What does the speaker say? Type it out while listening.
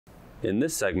In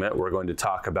this segment, we're going to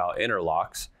talk about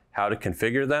interlocks, how to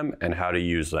configure them, and how to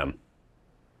use them.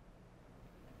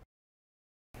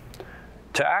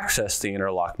 To access the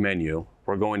interlock menu,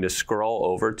 we're going to scroll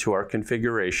over to our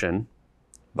configuration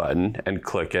button and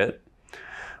click it.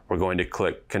 We're going to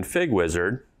click Config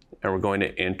Wizard, and we're going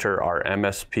to enter our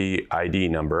MSP ID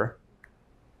number.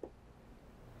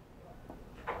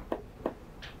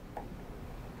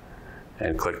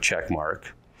 And click check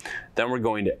mark. Then we're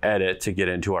going to edit to get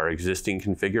into our existing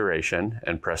configuration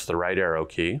and press the right arrow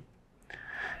key.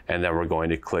 And then we're going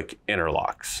to click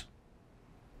interlocks.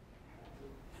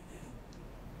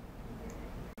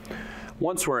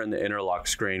 Once we're in the interlock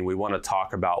screen, we want to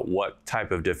talk about what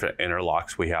type of different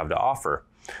interlocks we have to offer.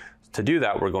 To do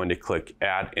that, we're going to click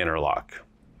Add Interlock.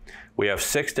 We have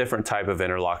 6 different types of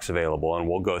interlocks available, and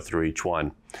we'll go through each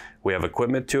one. We have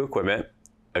equipment to equipment,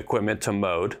 equipment to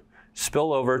mode,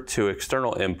 spillover to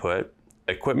external input,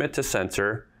 equipment to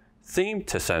sensor, theme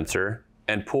to sensor,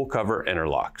 and pool cover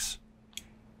interlocks.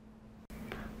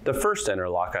 The first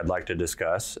interlock I'd like to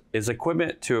discuss is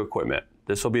equipment to equipment.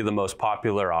 This will be the most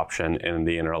popular option in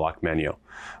the interlock menu.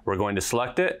 We're going to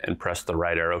select it and press the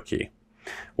right arrow key.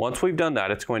 Once we've done that,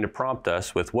 it's going to prompt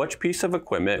us with which piece of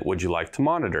equipment would you like to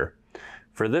monitor.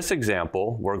 For this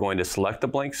example, we're going to select the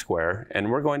blank square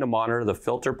and we're going to monitor the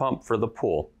filter pump for the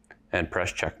pool and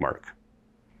press check mark.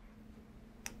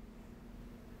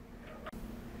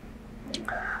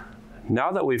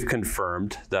 Now that we've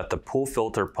confirmed that the pool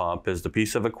filter pump is the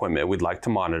piece of equipment we'd like to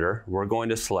monitor, we're going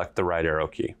to select the right arrow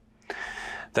key.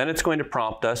 Then it's going to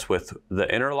prompt us with the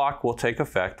interlock will take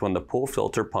effect when the pool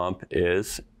filter pump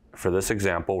is, for this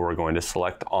example, we're going to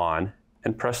select on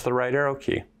and press the right arrow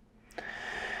key.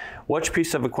 Which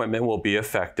piece of equipment will be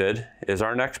affected is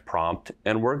our next prompt,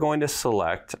 and we're going to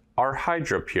select our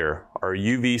HydroPure, our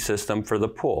UV system for the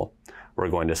pool. We're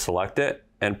going to select it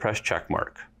and press check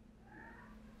mark.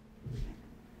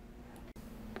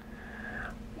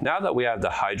 Now that we have the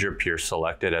HydroPure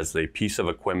selected as the piece of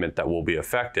equipment that will be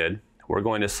affected, we're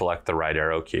going to select the right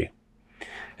arrow key.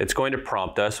 It's going to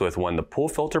prompt us with when the pool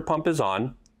filter pump is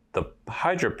on, the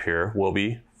HydroPure will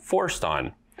be forced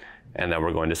on, and then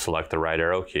we're going to select the right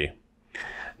arrow key.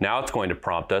 Now it's going to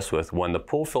prompt us with when the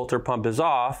pool filter pump is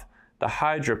off, the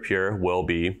HydroPure will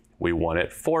be, we want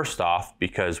it forced off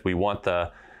because we want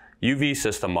the UV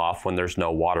system off when there's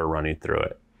no water running through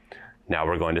it. Now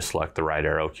we're going to select the right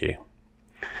arrow key.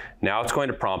 Now it's going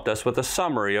to prompt us with a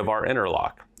summary of our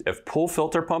interlock. If pool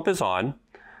filter pump is on,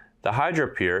 the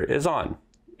HydroPure is on.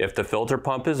 If the filter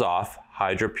pump is off,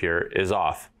 HydroPure is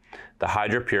off. The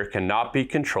HydroPure cannot be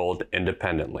controlled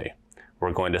independently.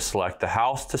 We're going to select the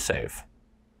house to save.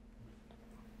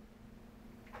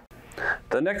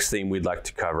 The next theme we'd like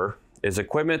to cover is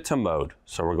equipment to mode.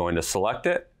 So we're going to select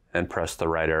it and press the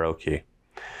right arrow key.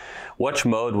 Which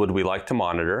mode would we like to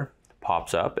monitor?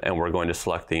 Pops up, and we're going to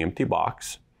select the empty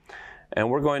box. And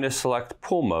we're going to select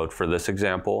pool mode for this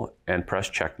example and press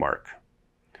check mark.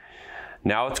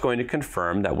 Now it's going to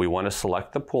confirm that we want to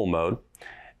select the pool mode,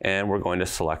 and we're going to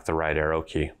select the right arrow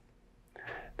key.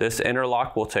 This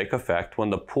interlock will take effect when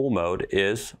the pool mode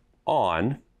is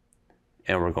on,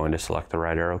 and we're going to select the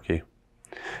right arrow key.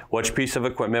 Which piece of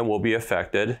equipment will be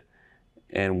affected?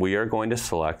 And we are going to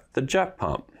select the jet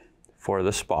pump for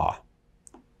the spa.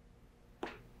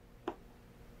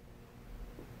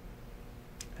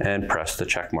 And press the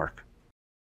check mark.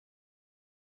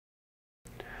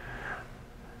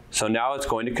 So now it's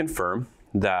going to confirm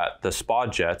that the spa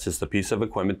jets is the piece of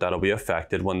equipment that'll be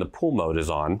affected when the pool mode is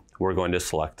on. We're going to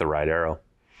select the right arrow.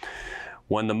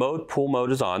 When the pool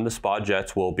mode is on, the spa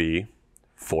jets will be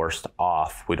forced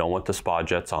off. We don't want the spa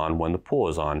jets on when the pool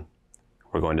is on.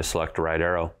 We're going to select the right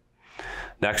arrow.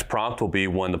 Next prompt will be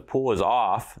when the pool is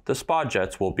off, the spa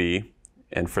jets will be,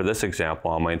 and for this example,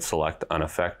 I might select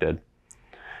unaffected.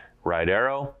 Right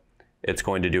arrow, it's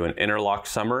going to do an interlock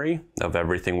summary of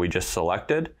everything we just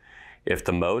selected. If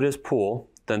the mode is pool,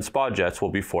 then spa jets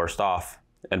will be forced off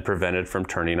and prevented from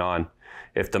turning on.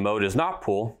 If the mode is not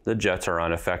pool, the jets are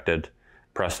unaffected.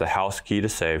 Press the house key to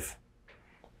save.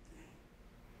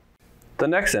 The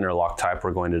next interlock type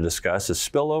we're going to discuss is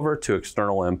spillover to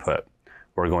external input.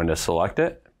 We're going to select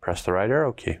it, press the right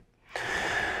arrow key.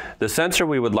 The sensor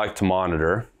we would like to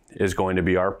monitor is going to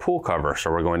be our pool cover, so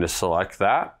we're going to select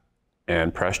that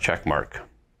and press check mark.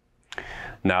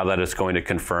 Now that it's going to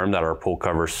confirm that our pool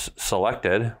cover is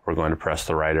selected, we're going to press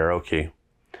the right arrow key.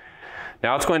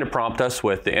 Now it's going to prompt us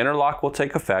with the interlock will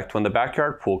take effect when the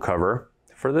backyard pool cover,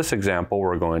 for this example,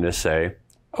 we're going to say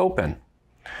open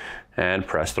and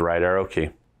press the right arrow key.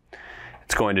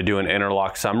 It's going to do an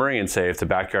interlock summary and say if the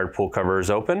backyard pool cover is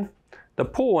open, the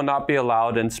pool will not be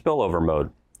allowed in spillover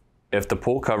mode. If the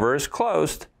pool cover is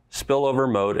closed,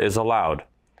 spillover mode is allowed.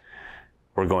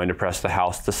 We're going to press the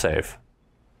house to save.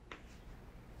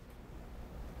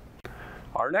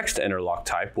 Our next interlock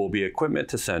type will be equipment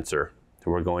to sensor.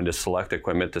 We're going to select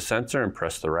equipment to sensor and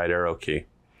press the right arrow key.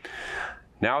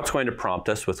 Now it's going to prompt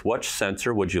us with which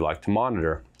sensor would you like to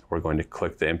monitor. We're going to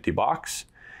click the empty box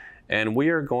and we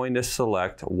are going to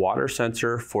select water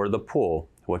sensor for the pool,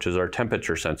 which is our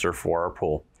temperature sensor for our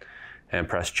pool, and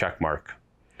press check mark.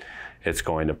 It's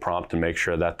going to prompt and make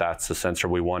sure that that's the sensor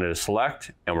we wanted to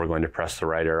select, and we're going to press the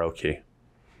right arrow key.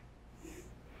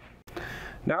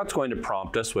 Now it's going to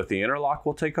prompt us with the interlock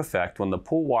will take effect when the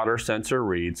pool water sensor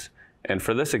reads, and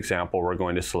for this example we're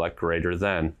going to select greater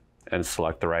than and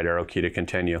select the right arrow key to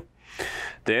continue.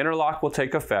 The interlock will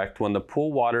take effect when the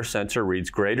pool water sensor reads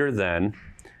greater than,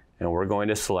 and we're going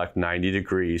to select 90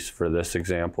 degrees for this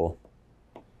example.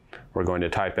 We're going to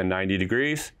type in 90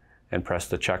 degrees and press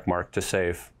the check mark to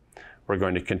save. We're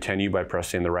going to continue by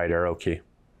pressing the right arrow key.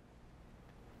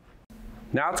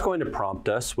 Now it's going to prompt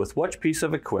us with which piece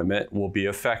of equipment will be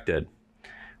affected.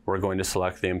 We're going to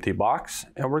select the empty box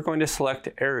and we're going to select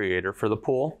aerator for the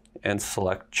pool and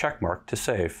select check mark to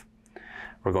save.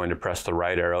 We're going to press the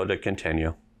right arrow to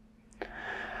continue.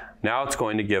 Now it's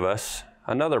going to give us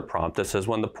another prompt that says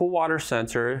when the pool water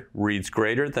sensor reads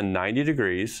greater than 90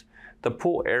 degrees, the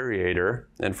pool aerator,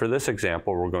 and for this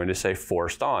example we're going to say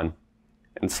forced on,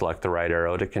 and select the right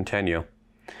arrow to continue.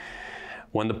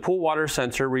 When the pool water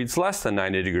sensor reads less than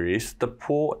 90 degrees, the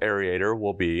pool aerator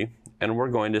will be, and we're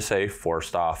going to say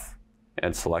forced off,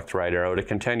 and select the right arrow to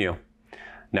continue.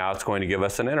 Now it's going to give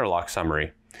us an interlock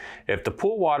summary. If the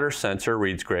pool water sensor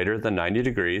reads greater than 90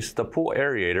 degrees, the pool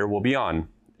aerator will be on.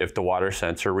 If the water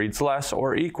sensor reads less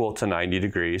or equal to 90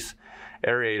 degrees,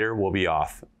 aerator will be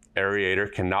off.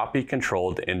 Aerator cannot be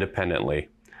controlled independently.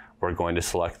 We're going to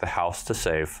select the house to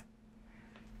save.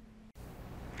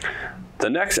 The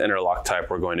next interlock type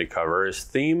we're going to cover is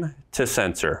theme to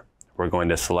sensor. We're going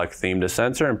to select theme to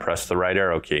sensor and press the right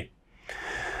arrow key.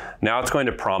 Now it's going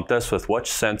to prompt us with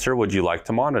which sensor would you like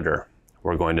to monitor.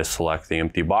 We're going to select the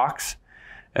empty box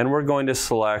and we're going to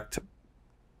select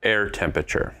air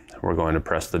temperature. We're going to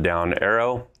press the down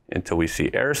arrow until we see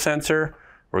air sensor.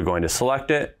 We're going to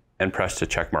select it and press the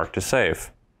check mark to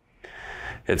save.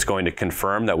 It's going to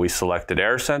confirm that we selected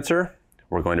air sensor.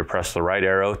 We're going to press the right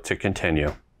arrow to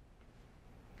continue.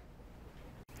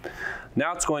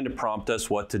 Now it's going to prompt us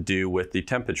what to do with the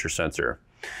temperature sensor.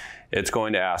 It's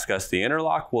going to ask us the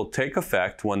interlock will take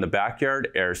effect when the backyard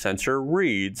air sensor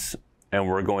reads, and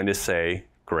we're going to say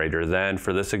greater than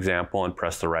for this example and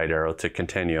press the right arrow to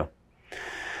continue.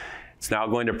 It's now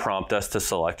going to prompt us to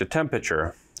select a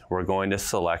temperature. We're going to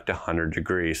select 100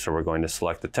 degrees. So we're going to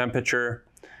select the temperature,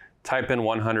 type in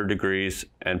 100 degrees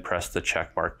and press the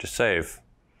check mark to save.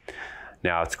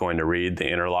 Now it's going to read the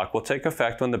interlock will take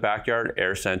effect when the backyard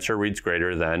air sensor reads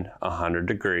greater than 100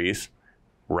 degrees,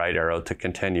 right arrow to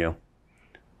continue.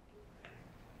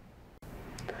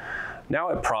 Now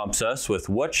it prompts us with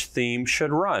which theme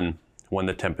should run when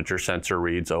the temperature sensor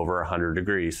reads over 100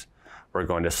 degrees. We're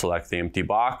going to select the empty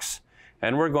box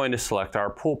and we're going to select our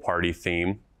pool party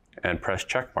theme and press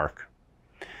check mark.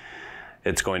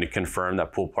 It's going to confirm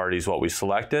that pool party is what we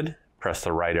selected. Press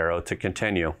the right arrow to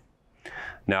continue.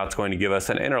 Now it's going to give us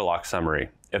an interlock summary.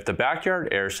 If the backyard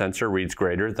air sensor reads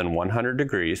greater than 100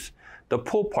 degrees, the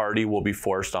pool party will be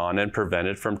forced on and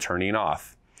prevented from turning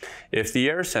off. If the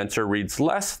air sensor reads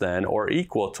less than or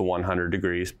equal to 100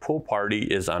 degrees, pool party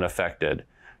is unaffected.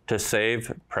 To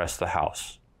save, press the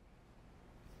house.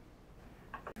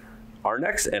 Our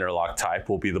next interlock type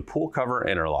will be the pool cover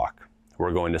interlock.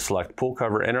 We're going to select pool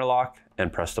cover interlock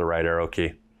and press the right arrow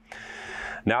key.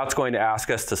 Now it's going to ask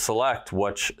us to select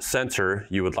which sensor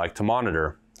you would like to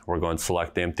monitor. We're going to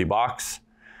select the empty box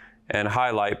and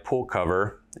highlight pool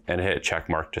cover and hit check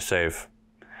mark to save.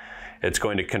 It's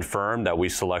going to confirm that we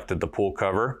selected the pool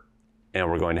cover and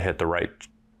we're going to hit the right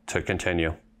to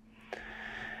continue.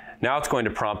 Now it's going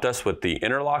to prompt us with the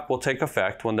interlock will take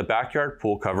effect when the backyard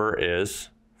pool cover is,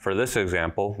 for this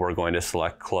example, we're going to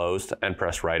select closed and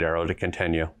press right arrow to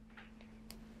continue.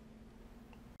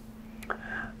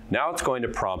 Now it's going to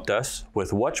prompt us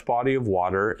with which body of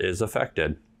water is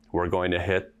affected. We're going to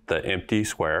hit the empty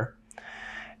square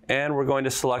and we're going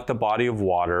to select the body of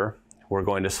water. We're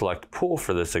going to select pool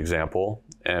for this example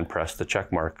and press the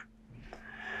check mark.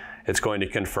 It's going to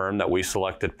confirm that we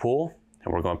selected pool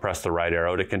and we're going to press the right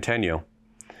arrow to continue.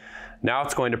 Now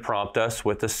it's going to prompt us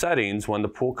with the settings when the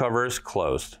pool cover is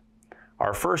closed.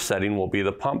 Our first setting will be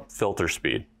the pump filter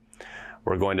speed.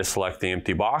 We're going to select the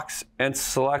empty box and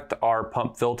select our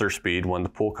pump filter speed when the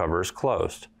pool cover is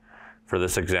closed. For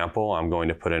this example, I'm going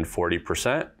to put in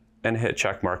 40% and hit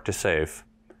check mark to save.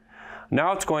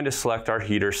 Now it's going to select our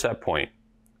heater set point.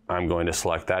 I'm going to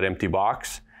select that empty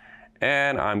box,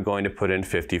 and I'm going to put in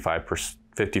 55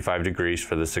 degrees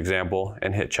for this example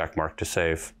and hit check mark to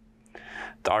save.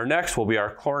 Our next will be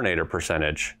our chlorinator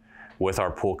percentage. With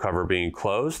our pool cover being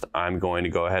closed, I'm going to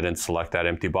go ahead and select that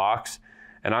empty box,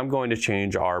 and I'm going to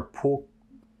change our pool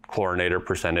chlorinator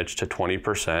percentage to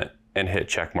 20% and hit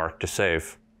check mark to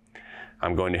save.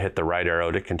 I'm going to hit the right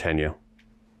arrow to continue.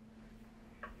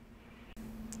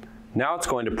 Now it's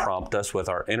going to prompt us with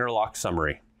our interlock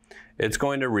summary. It's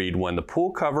going to read, when the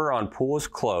pool cover on pool is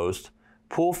closed,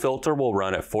 pool filter will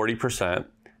run at 40%,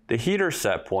 the heater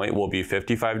set point will be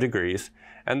 55 degrees,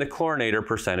 and the chlorinator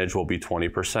percentage will be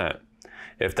 20%.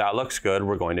 If that looks good,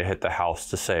 we're going to hit the house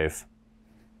to save.